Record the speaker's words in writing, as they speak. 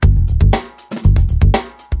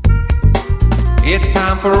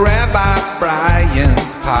time for Rabbi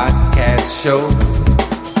Brian's podcast show.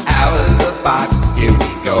 Out of the box, here we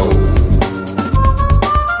go.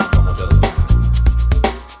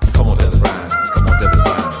 Come on, tell us Brian. Come on, tell us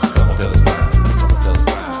Brian. Come on, tell us Brian.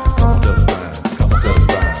 Come on, tell us Brian. Come on, tell us Brian. Come on, tell us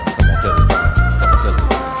Brian. Come on, tell us Brian. Come on, tell us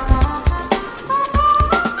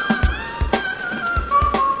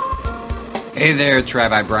Brian. Hey there, it's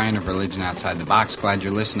Rabbi Brian of Religion Outside the Box. Glad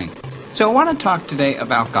you're listening. So I want to talk today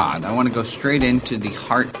about God. I want to go straight into the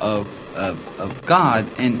heart of God,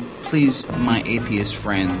 and please, my atheist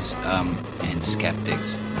friends and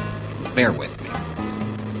skeptics, bear with me.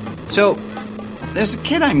 So, there's a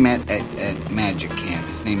kid I met at Magic Camp.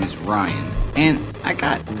 His name is Ryan, and I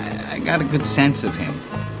got a good sense of him.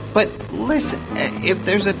 But listen, if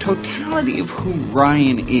there's a totality of who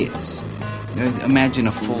Ryan is, imagine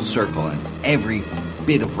a full circle, and every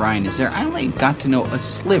bit of Ryan is there. I only got to know a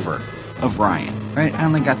sliver of Ryan, right? I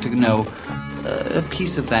only got to know a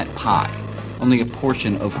piece of that pie, only a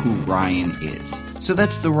portion of who Ryan is. So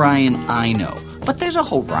that's the Ryan I know. But there's a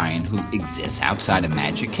whole Ryan who exists outside of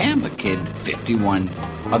Magic Camp, a kid 51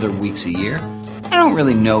 other weeks a year. I don't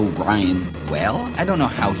really know Ryan well. I don't know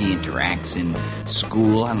how he interacts in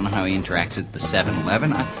school. I don't know how he interacts at the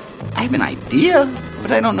 7-Eleven. I have an idea,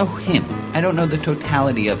 but I don't know him. I don't know the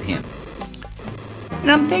totality of him.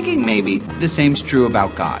 And I'm thinking maybe the same's true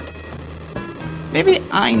about God. Maybe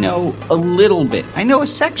I know a little bit. I know a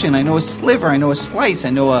section, I know a sliver, I know a slice, I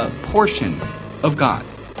know a portion of God.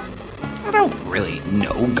 I don't really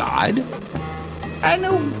know God. I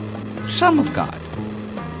know some of God.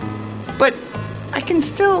 But I can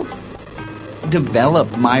still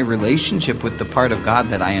develop my relationship with the part of God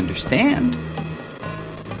that I understand.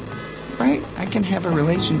 Right? I can have a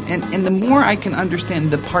relation, and the more I can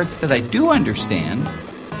understand the parts that I do understand,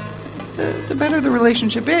 the better the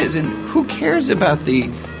relationship is. And who cares about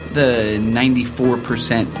the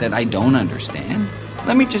 94% that I don't understand?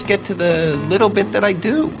 Let me just get to the little bit that I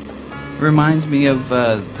do. It reminds me of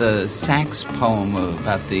the Sachs poem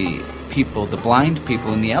about the blind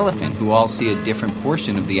people and the elephant, who all see a different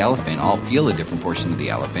portion of the elephant, all feel a different portion of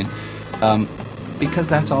the elephant, because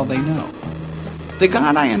that's all they know. The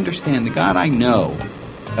God I understand, the God I know,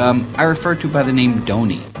 I refer to by the name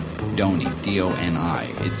Doni. Doni, D-O-N-I.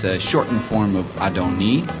 It's a shortened form of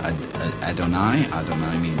Adoni.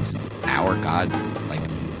 Adonai means our God, like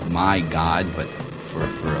my God, but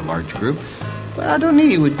for a large group. But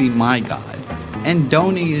Adoni would be my God. And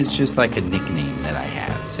Doni is just like a nickname that I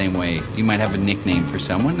have. Same way you might have a nickname for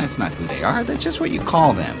someone. That's not who they are. That's just what you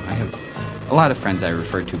call them. I have a lot of friends I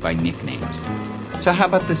refer to by nicknames. So how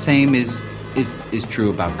about the same is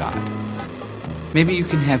true about God? Maybe you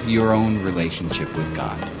can have your own relationship with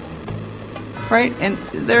God. Right? And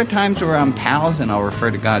there are times where I'm pals and I'll refer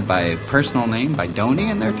to God by a personal name, by Doni,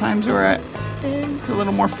 and there are times where it's a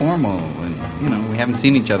little more formal and, we haven't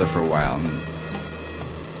seen each other for a while.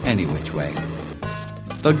 Any which way.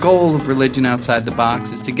 The goal of Religion Outside the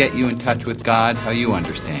Box is to get you in touch with God, how you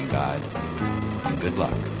understand God. And good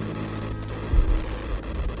luck.